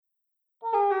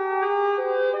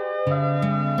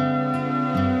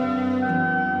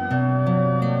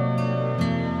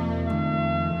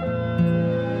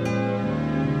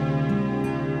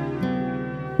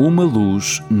Uma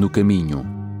Luz no Caminho.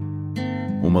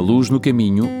 Uma Luz no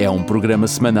Caminho é um programa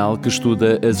semanal que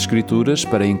estuda as Escrituras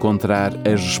para encontrar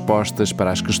as respostas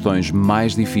para as questões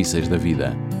mais difíceis da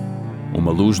vida.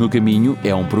 Uma Luz no Caminho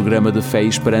é um programa de fé e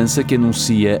esperança que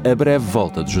anuncia a breve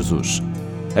volta de Jesus.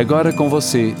 Agora com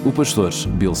você, o pastor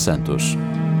Bill Santos.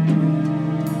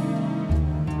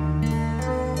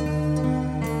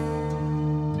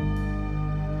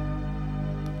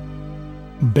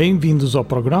 Bem-vindos ao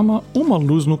programa Uma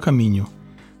Luz no Caminho.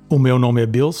 O meu nome é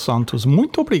Bill Santos.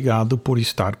 Muito obrigado por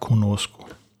estar conosco.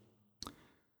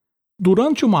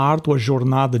 Durante uma árdua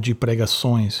jornada de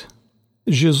pregações,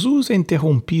 Jesus é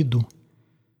interrompido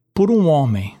por um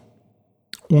homem,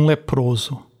 um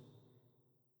leproso.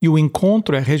 E o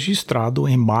encontro é registrado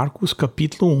em Marcos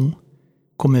capítulo 1,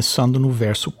 começando no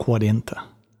verso 40.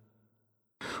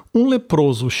 Um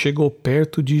leproso chegou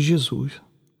perto de Jesus.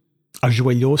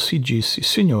 Ajoelhou-se e disse: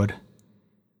 Senhor,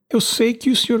 eu sei que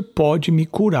o Senhor pode me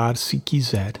curar se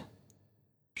quiser.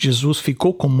 Jesus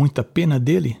ficou com muita pena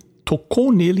dele,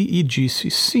 tocou nele e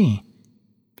disse: Sim,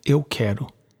 eu quero.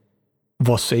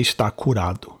 Você está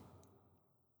curado.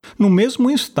 No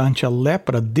mesmo instante, a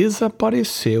lepra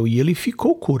desapareceu e ele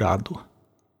ficou curado.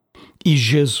 E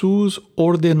Jesus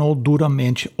ordenou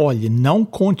duramente: Olhe, não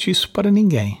conte isso para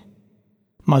ninguém,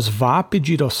 mas vá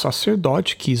pedir ao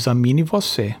sacerdote que examine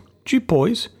você.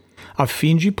 Depois, a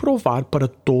fim de provar para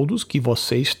todos que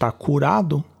você está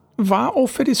curado, vá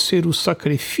oferecer o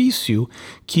sacrifício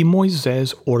que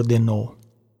Moisés ordenou.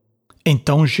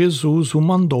 Então Jesus o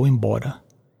mandou embora.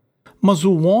 Mas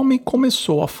o homem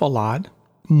começou a falar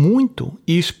muito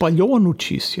e espalhou a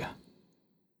notícia.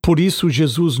 Por isso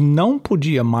Jesus não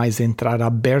podia mais entrar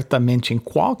abertamente em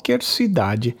qualquer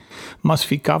cidade, mas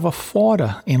ficava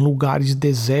fora em lugares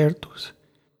desertos.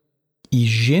 E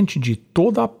gente de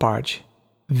toda a parte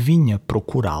vinha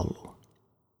procurá-lo.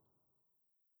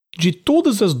 De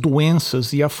todas as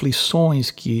doenças e aflições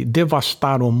que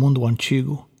devastaram o mundo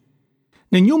antigo,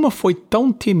 nenhuma foi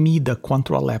tão temida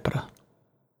quanto a lepra.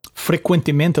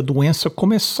 Frequentemente a doença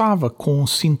começava com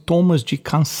sintomas de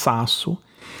cansaço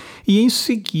e em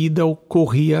seguida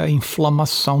ocorria a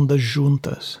inflamação das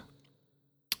juntas.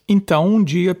 Então, um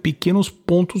dia, pequenos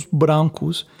pontos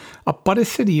brancos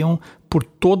apareceriam por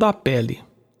toda a pele.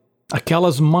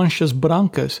 Aquelas manchas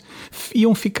brancas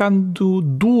iam ficando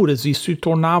duras e se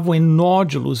tornavam em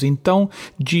nódulos. Então,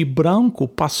 de branco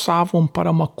passavam para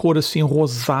uma cor assim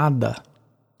rosada.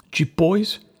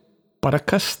 Depois, para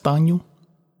castanho.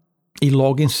 E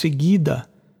logo em seguida,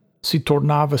 se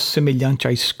tornava semelhante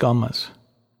a escamas.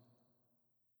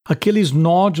 Aqueles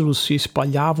nódulos se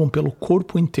espalhavam pelo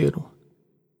corpo inteiro.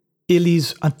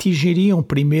 Eles atingiriam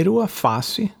primeiro a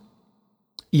face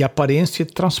e a aparência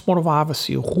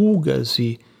transformava-se, rugas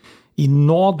e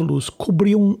nódulos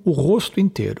cobriam o rosto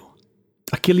inteiro.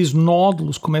 Aqueles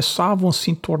nódulos começavam a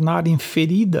se tornar em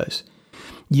feridas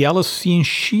e elas se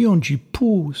enchiam de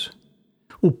pus.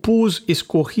 O pus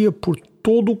escorria por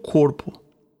todo o corpo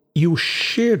e o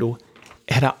cheiro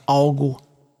era algo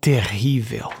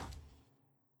terrível.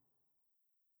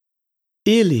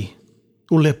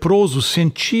 O leproso,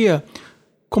 sentia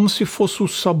como se fosse o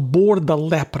sabor da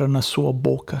lepra na sua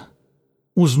boca.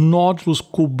 Os nódulos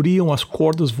cobriam as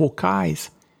cordas vocais,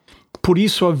 por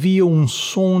isso havia um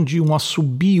som de um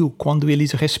assobio quando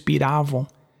eles respiravam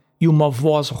e uma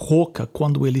voz rouca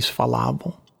quando eles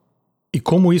falavam. E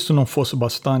como isso não fosse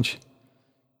bastante,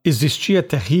 existia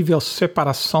terrível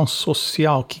separação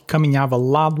social que caminhava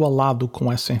lado a lado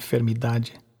com essa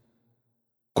enfermidade.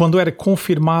 Quando era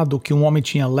confirmado que um homem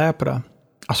tinha lepra,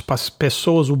 as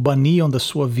pessoas o baniam da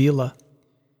sua vila.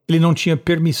 Ele não tinha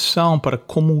permissão para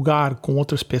comungar com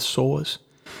outras pessoas.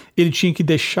 Ele tinha que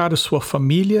deixar a sua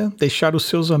família, deixar os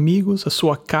seus amigos, a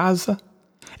sua casa.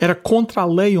 Era contra a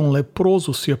lei um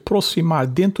leproso se aproximar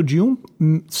dentro de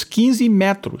uns 15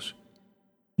 metros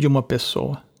de uma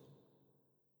pessoa.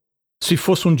 Se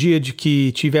fosse um dia de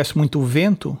que tivesse muito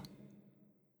vento,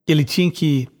 ele tinha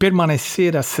que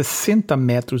permanecer a 60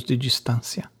 metros de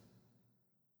distância.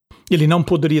 Ele não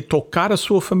poderia tocar a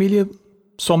sua família,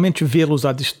 somente vê-los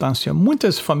à distância.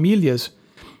 Muitas famílias,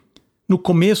 no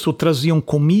começo, traziam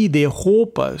comida e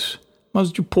roupas,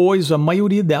 mas depois a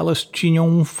maioria delas tinham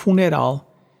um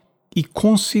funeral e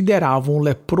consideravam o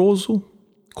leproso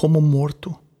como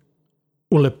morto.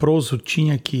 O leproso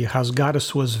tinha que rasgar as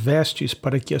suas vestes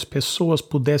para que as pessoas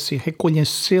pudessem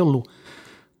reconhecê-lo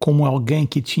como alguém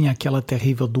que tinha aquela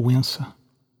terrível doença.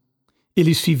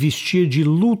 Ele se vestia de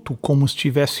luto como se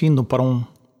estivesse indo para um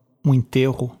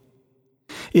enterro.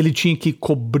 Ele tinha que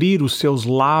cobrir os seus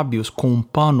lábios com um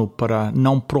pano para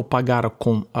não propagar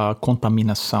a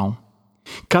contaminação.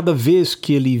 Cada vez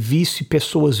que ele visse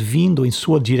pessoas vindo em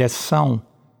sua direção,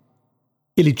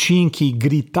 ele tinha que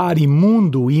gritar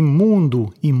imundo,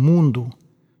 imundo, imundo,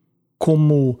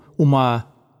 como uma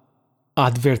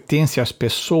advertência às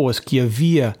pessoas que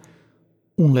havia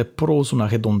um leproso na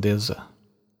redondeza.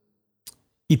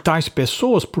 E tais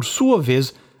pessoas, por sua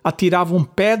vez, atiravam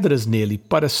pedras nele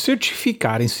para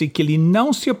certificarem-se que ele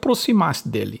não se aproximasse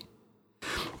dele.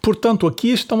 Portanto, aqui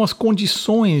estão as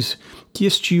condições que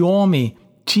este homem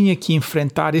tinha que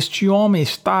enfrentar. Este homem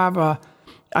estava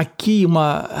aqui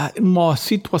uma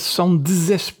situação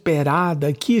desesperada.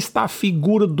 Aqui está a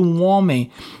figura de um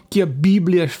homem que a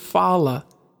Bíblia fala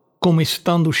como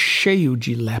estando cheio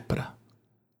de lepra.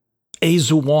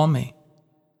 Eis o homem.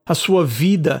 A sua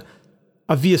vida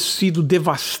havia sido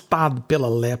devastada pela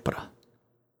lepra.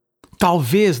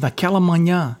 Talvez naquela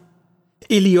manhã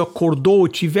ele acordou e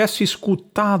tivesse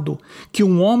escutado que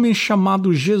um homem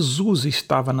chamado Jesus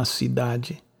estava na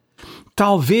cidade.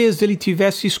 Talvez ele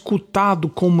tivesse escutado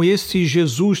como esse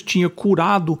Jesus tinha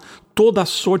curado toda a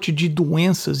sorte de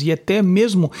doenças e até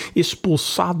mesmo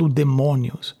expulsado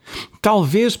demônios.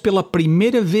 Talvez pela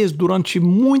primeira vez durante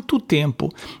muito tempo,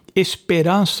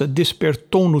 esperança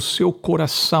despertou no seu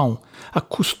coração,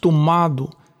 acostumado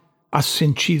a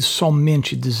sentir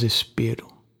somente desespero.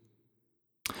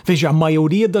 Veja, a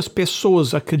maioria das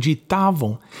pessoas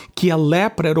acreditavam que a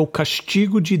lepra era o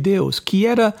castigo de Deus, que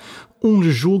era um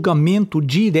julgamento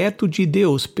direto de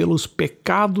Deus pelos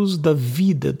pecados da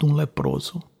vida de um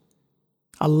leproso.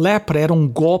 A lepra era um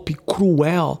golpe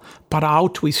cruel para a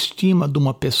autoestima de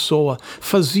uma pessoa,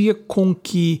 fazia com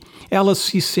que ela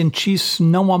se sentisse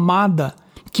não amada,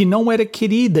 que não era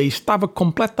querida e estava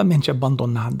completamente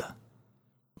abandonada.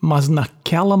 Mas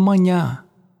naquela manhã,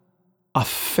 a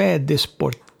fé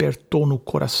despertou no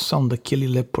coração daquele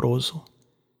leproso.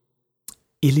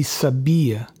 Ele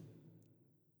sabia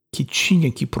que tinha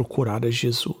que procurar a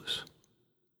Jesus.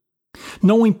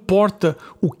 Não importa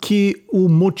o que o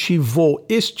motivou,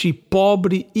 este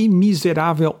pobre e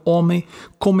miserável homem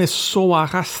começou a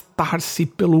arrastar-se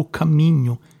pelo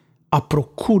caminho à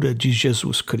procura de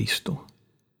Jesus Cristo.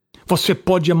 Você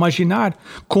pode imaginar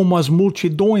como as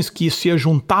multidões que se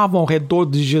ajuntavam ao redor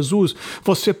de Jesus,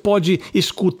 você pode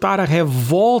escutar a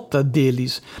revolta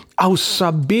deles ao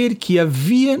saber que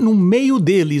havia no meio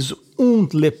deles um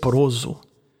leproso.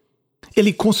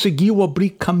 Ele conseguiu abrir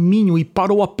caminho e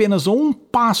parou apenas a um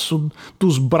passo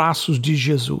dos braços de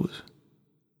Jesus.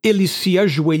 Ele se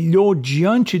ajoelhou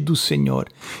diante do Senhor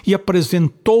e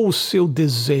apresentou o seu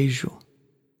desejo.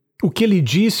 O que ele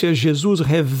disse a Jesus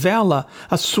revela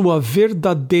a sua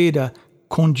verdadeira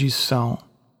condição.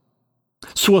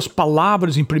 Suas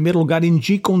palavras, em primeiro lugar,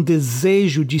 indicam o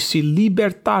desejo de se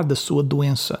libertar da sua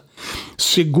doença.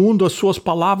 Segundo, as suas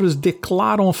palavras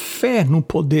declaram fé no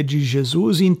poder de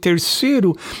Jesus. E em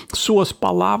terceiro, suas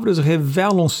palavras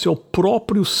revelam seu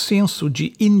próprio senso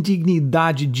de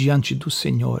indignidade diante do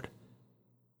Senhor.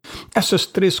 Essas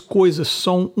três coisas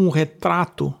são um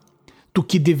retrato do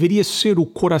que deveria ser o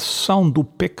coração do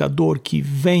pecador que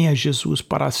vem a Jesus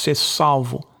para ser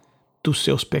salvo dos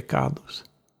seus pecados.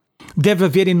 Deve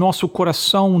haver em nosso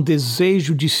coração um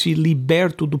desejo de se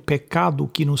liberto do pecado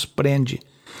que nos prende.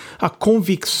 A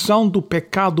convicção do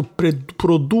pecado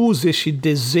produz este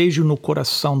desejo no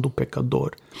coração do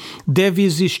pecador. Deve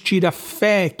existir a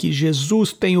fé que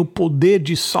Jesus tem o poder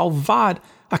de salvar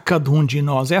a cada um de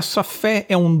nós. Essa fé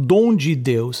é um dom de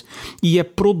Deus e é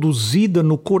produzida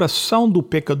no coração do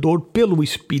pecador pelo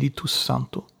Espírito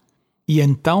Santo. E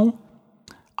então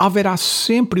haverá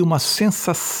sempre uma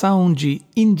sensação de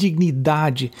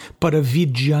indignidade para vir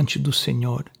diante do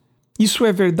Senhor. Isso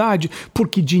é verdade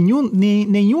porque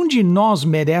nenhum de nós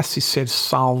merece ser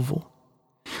salvo.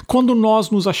 Quando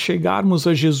nós nos achegarmos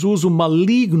a Jesus, o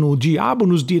maligno, o diabo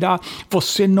nos dirá: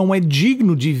 você não é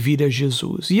digno de vir a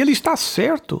Jesus. E ele está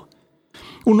certo.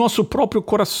 O nosso próprio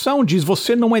coração diz: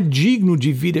 você não é digno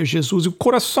de vir a Jesus. O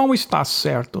coração está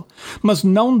certo. Mas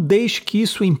não deixe que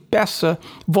isso impeça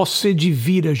você de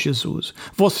vir a Jesus.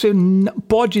 Você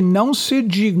pode não ser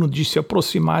digno de se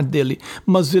aproximar dele,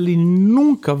 mas ele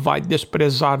nunca vai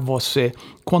desprezar você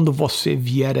quando você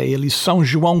vier a ele. São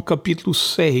João capítulo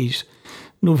 6,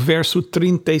 no verso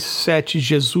 37,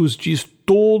 Jesus diz: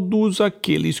 todos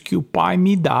aqueles que o Pai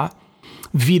me dá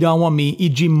virão a mim, e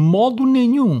de modo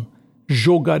nenhum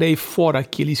jogarei fora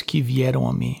aqueles que vieram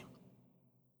a mim.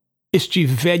 Este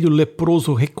velho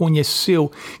leproso reconheceu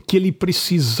que ele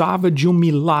precisava de um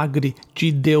milagre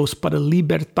de Deus para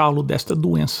libertá-lo desta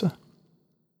doença.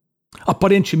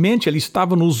 Aparentemente, ele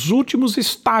estava nos últimos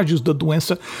estágios da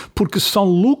doença, porque São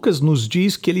Lucas nos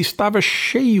diz que ele estava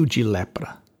cheio de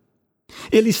lepra.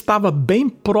 Ele estava bem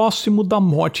próximo da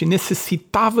morte,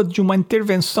 necessitava de uma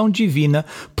intervenção divina,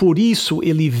 por isso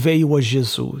ele veio a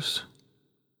Jesus.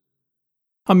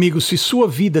 Amigo, se sua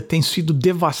vida tem sido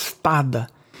devastada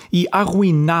e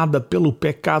arruinada pelo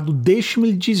pecado,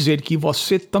 deixe-me lhe dizer que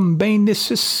você também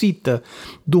necessita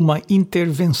de uma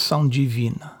intervenção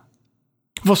divina.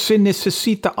 Você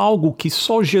necessita algo que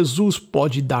só Jesus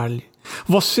pode dar-lhe.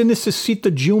 Você necessita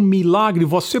de um milagre,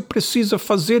 você precisa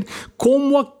fazer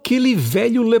como aquele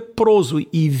velho leproso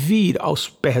e vir aos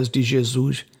pés de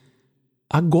Jesus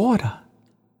agora.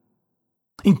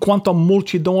 Enquanto a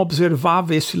multidão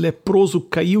observava, esse leproso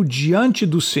caiu diante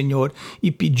do Senhor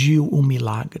e pediu um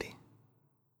milagre.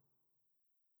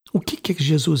 O que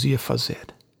Jesus ia fazer?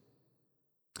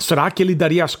 Será que ele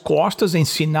daria as costas em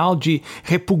sinal de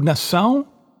repugnação?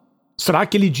 Será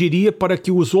que ele diria para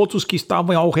que os outros que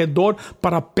estavam ao redor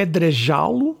para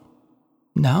apedrejá-lo?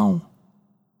 Não.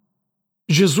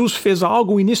 Jesus fez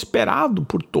algo inesperado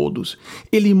por todos.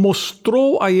 Ele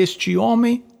mostrou a este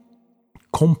homem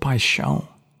compaixão.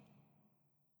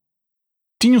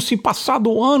 Tinham-se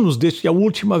passado anos desde a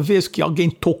última vez que alguém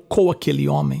tocou aquele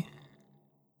homem.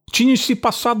 Tinham-se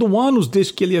passado anos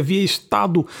desde que ele havia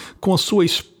estado com a sua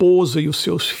esposa e os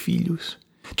seus filhos.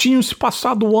 Tinham-se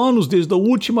passado anos desde a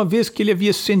última vez que ele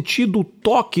havia sentido o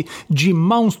toque de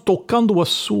mãos tocando as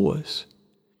suas.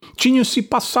 Tinham-se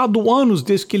passado anos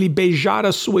desde que ele beijara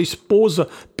a sua esposa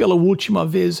pela última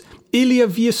vez. Ele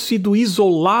havia sido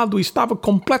isolado, estava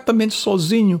completamente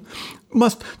sozinho.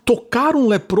 Mas tocar um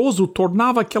leproso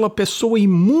tornava aquela pessoa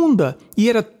imunda e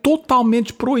era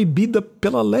totalmente proibida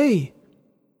pela lei.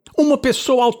 Uma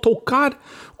pessoa, ao tocar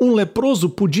um leproso,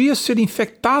 podia ser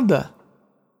infectada.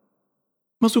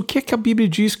 Mas o que é que a Bíblia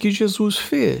diz que Jesus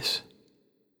fez?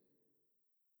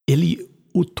 Ele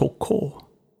o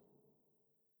tocou.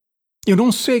 Eu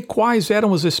não sei quais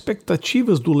eram as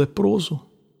expectativas do leproso.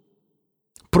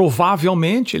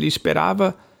 Provavelmente ele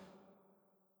esperava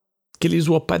que eles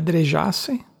o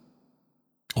apedrejassem.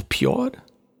 Ou pior,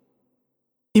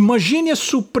 imagine a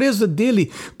surpresa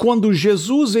dele quando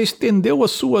Jesus estendeu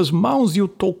as suas mãos e o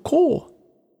tocou.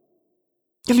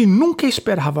 Ele nunca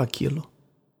esperava aquilo.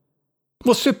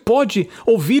 Você pode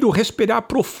ouvir o respirar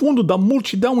profundo da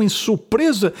multidão em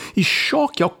surpresa e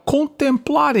choque ao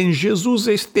contemplarem Jesus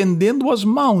estendendo as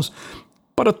mãos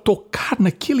para tocar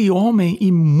naquele homem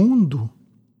imundo.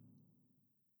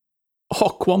 Oh,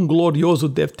 quão glorioso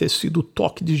deve ter sido o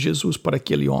toque de Jesus para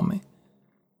aquele homem.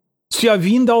 Se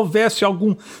ainda houvesse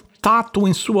algum tato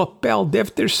em sua pele, deve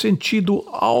ter sentido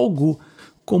algo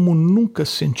como nunca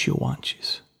sentiu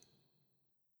antes.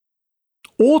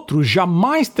 Outros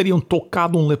jamais teriam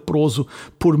tocado um leproso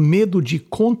por medo de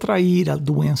contrair a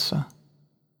doença.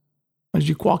 Mas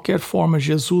de qualquer forma,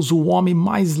 Jesus, o homem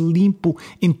mais limpo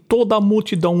em toda a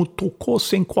multidão, o tocou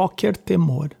sem qualquer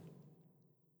temor.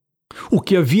 O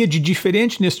que havia de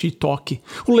diferente neste toque?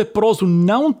 O leproso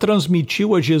não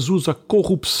transmitiu a Jesus a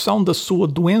corrupção da sua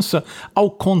doença.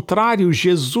 Ao contrário,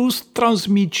 Jesus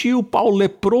transmitiu para o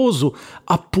leproso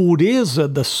a pureza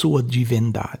da sua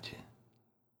divindade.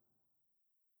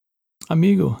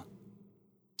 Amigo,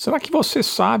 será que você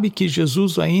sabe que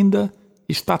Jesus ainda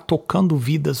está tocando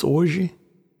vidas hoje?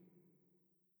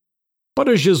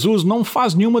 Para Jesus não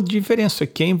faz nenhuma diferença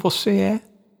quem você é,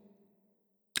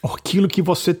 ou aquilo que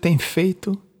você tem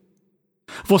feito.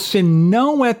 Você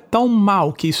não é tão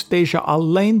mau que esteja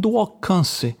além do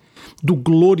alcance do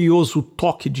glorioso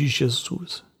toque de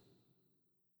Jesus.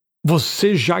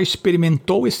 Você já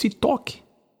experimentou esse toque?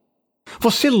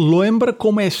 Você lembra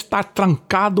como é estar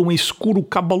trancado em um escuro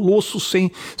cabuloso,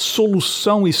 sem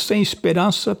solução e sem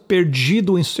esperança,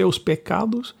 perdido em seus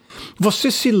pecados?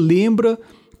 Você se lembra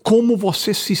como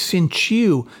você se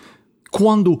sentiu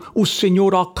quando o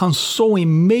Senhor alcançou em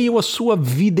meio à sua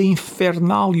vida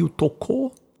infernal e o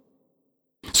tocou?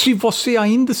 Se você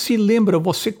ainda se lembra,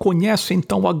 você conhece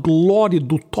então a glória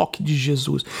do toque de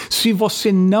Jesus. Se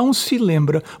você não se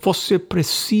lembra, você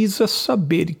precisa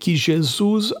saber que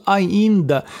Jesus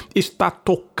ainda está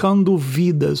tocando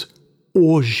vidas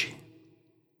hoje.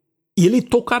 E Ele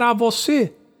tocará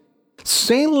você,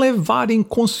 sem levar em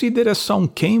consideração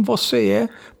quem você é,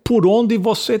 por onde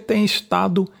você tem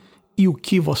estado e o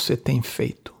que você tem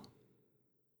feito.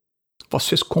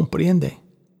 Vocês compreendem?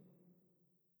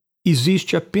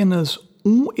 Existe apenas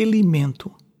um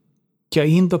elemento que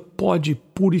ainda pode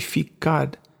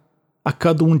purificar a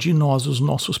cada um de nós os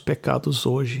nossos pecados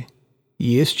hoje.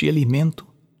 E este elemento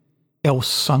é o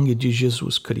sangue de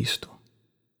Jesus Cristo.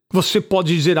 Você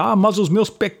pode dizer, mas os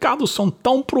meus pecados são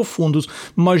tão profundos.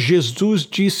 Mas Jesus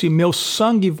disse, meu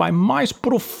sangue vai mais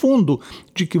profundo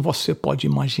do que você pode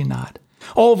imaginar.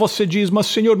 Ou você diz, mas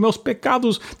Senhor, meus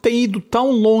pecados têm ido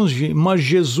tão longe, mas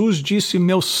Jesus disse,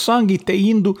 meu sangue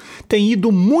tem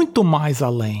ido muito mais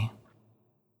além.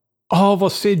 Ou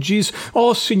você diz,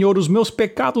 Senhor, os meus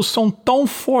pecados são tão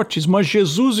fortes, mas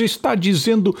Jesus está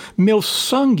dizendo, meu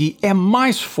sangue é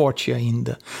mais forte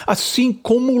ainda. Assim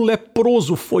como o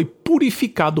leproso foi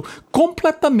purificado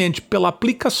completamente pela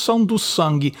aplicação do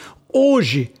sangue,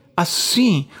 hoje,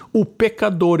 assim, o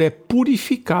pecador é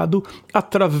purificado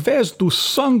através do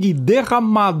sangue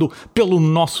derramado pelo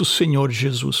nosso Senhor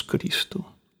Jesus Cristo.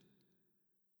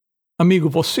 Amigo,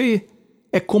 você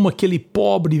é como aquele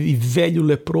pobre e velho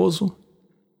leproso?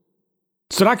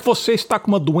 Será que você está com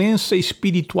uma doença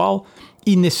espiritual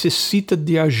e necessita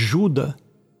de ajuda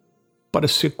para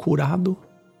ser curado?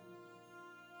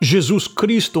 Jesus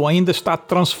Cristo ainda está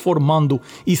transformando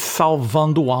e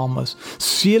salvando almas.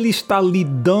 Se Ele está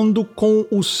lidando com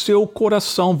o seu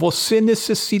coração, você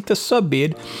necessita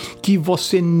saber que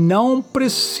você não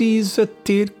precisa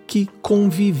ter que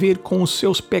conviver com os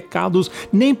seus pecados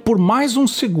nem por mais um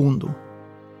segundo.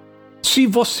 Se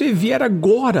você vier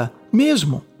agora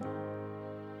mesmo,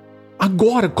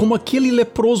 agora, como aquele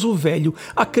leproso velho,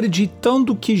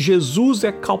 acreditando que Jesus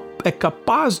é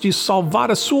capaz de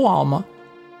salvar a sua alma,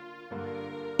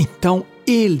 então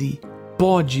Ele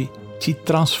pode te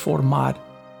transformar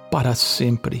para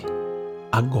sempre,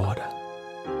 agora.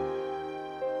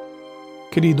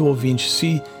 Querido ouvinte,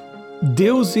 se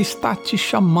Deus está te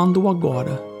chamando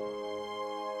agora,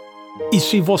 e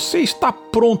se você está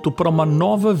pronto para uma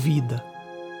nova vida,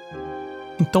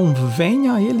 então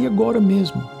venha a Ele agora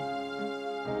mesmo.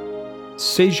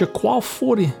 Seja qual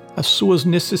forem as suas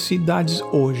necessidades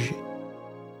hoje,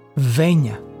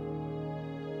 venha.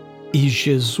 E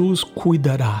Jesus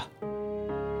cuidará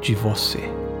de você.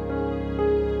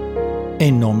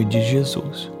 Em nome de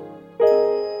Jesus.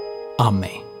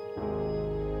 Amém.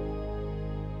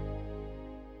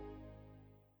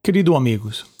 Queridos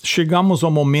amigos, chegamos ao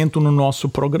momento no nosso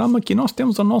programa que nós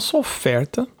temos a nossa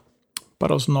oferta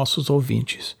para os nossos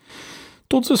ouvintes.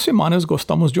 Todas as semanas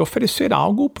gostamos de oferecer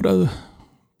algo para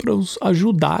os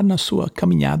ajudar na sua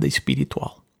caminhada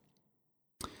espiritual.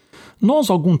 Nós,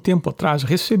 algum tempo atrás,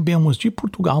 recebemos de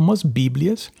Portugal umas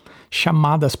bíblias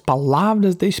chamadas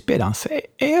Palavras da Esperança.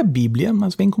 É a Bíblia,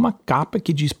 mas vem com uma capa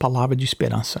que diz Palavra de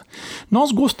Esperança.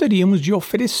 Nós gostaríamos de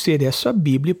oferecer essa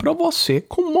Bíblia para você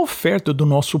como uma oferta do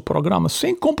nosso programa,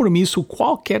 sem compromisso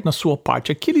qualquer na sua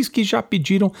parte. Aqueles que já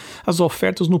pediram as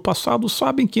ofertas no passado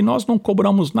sabem que nós não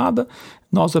cobramos nada,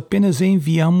 nós apenas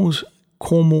enviamos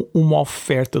como uma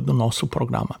oferta do nosso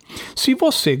programa. Se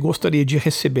você gostaria de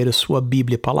receber a sua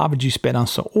Bíblia Palavra de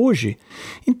Esperança hoje,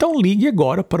 então ligue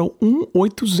agora para o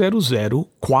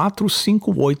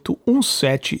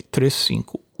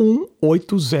 1-800-458-1735.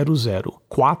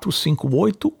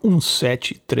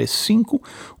 1-800-458-1735.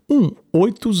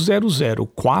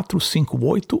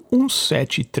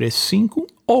 1-800-458-1735.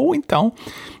 Ou então,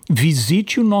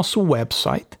 visite o nosso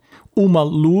website,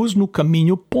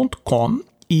 umaluznocaminho.com.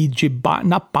 E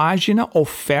na página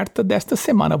oferta desta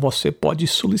semana você pode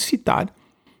solicitar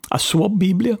a sua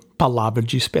Bíblia, Palavra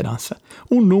de Esperança.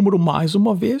 O número, mais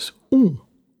uma vez,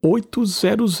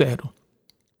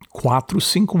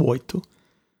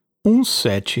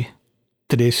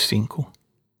 1-800-458-1735.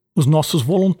 Os nossos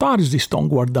voluntários estão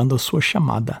guardando a sua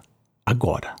chamada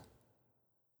agora.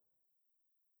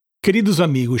 Queridos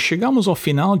amigos, chegamos ao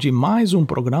final de mais um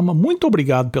programa. Muito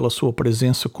obrigado pela sua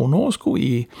presença conosco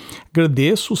e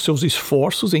agradeço os seus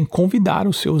esforços em convidar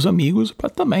os seus amigos para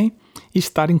também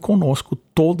estarem conosco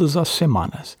todas as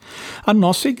semanas. A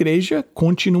nossa igreja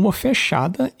continua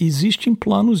fechada. Existem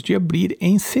planos de abrir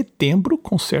em setembro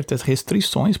com certas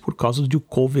restrições por causa do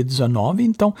Covid-19.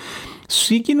 Então,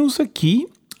 siga-nos aqui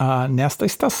nesta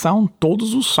estação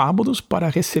todos os sábados para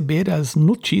receber as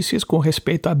notícias com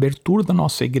respeito à abertura da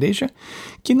nossa igreja,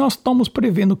 que nós estamos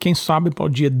prevendo, quem sabe, para o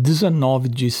dia 19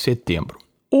 de setembro.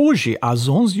 Hoje, às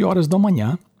 11 horas da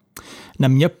manhã, na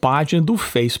minha página do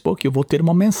Facebook, eu vou ter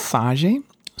uma mensagem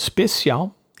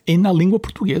especial na língua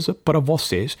portuguesa para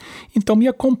vocês. Então, me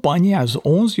acompanhem às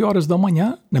 11 horas da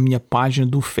manhã na minha página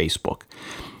do Facebook.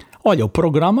 Olha, o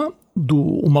programa do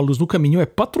Uma Luz no Caminho é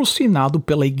patrocinado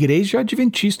pela Igreja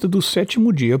Adventista do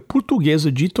Sétimo Dia Portuguesa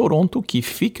de Toronto, que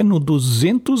fica no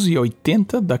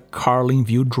 280 da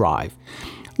Carlinville Drive.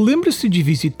 Lembre-se de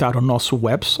visitar o nosso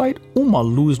website,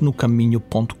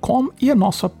 umaluznocaminho.com, e a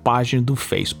nossa página do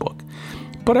Facebook.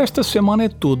 Para esta semana é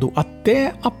tudo.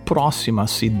 Até a próxima,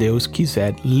 se Deus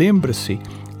quiser. Lembre-se,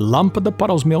 lâmpada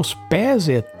para os meus pés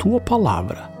é a tua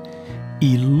palavra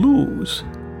e luz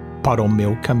para o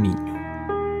meu caminho.